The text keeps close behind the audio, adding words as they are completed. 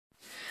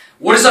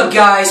What is up,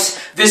 guys?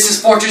 This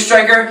is Fortress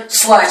Striker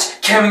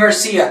 / Kevin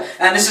Garcia,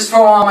 and this is for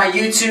all my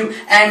YouTube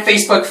and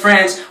Facebook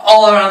friends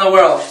all around the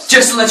world.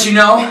 Just to let you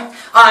know,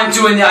 I'm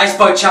doing the Ice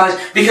Bug Challenge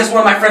because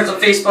one of my friends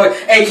on Facebook,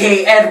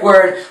 aka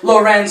Edward,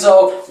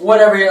 Lorenzo,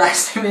 whatever your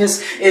last name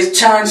is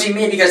challenging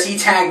me because he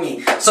tagged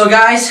me. So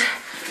guys,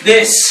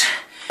 this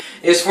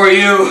is for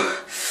you.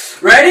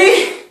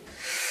 Ready?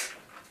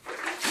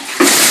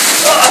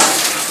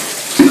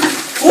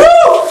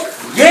 Woo!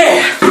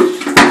 Yeah!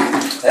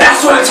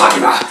 That's what I'm talking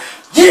about!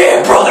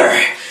 Yeah, brother!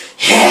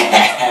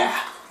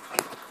 Yeah!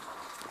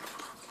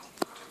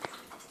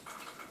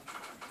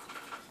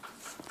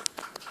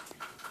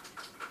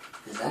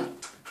 Is that?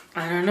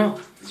 I don't know.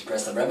 Did you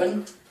press the red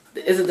button?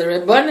 Is it the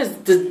red button?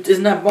 It's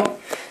not button.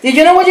 Did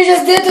you know what you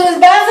just did to this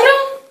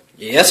bathroom?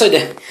 Yes, I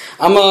did.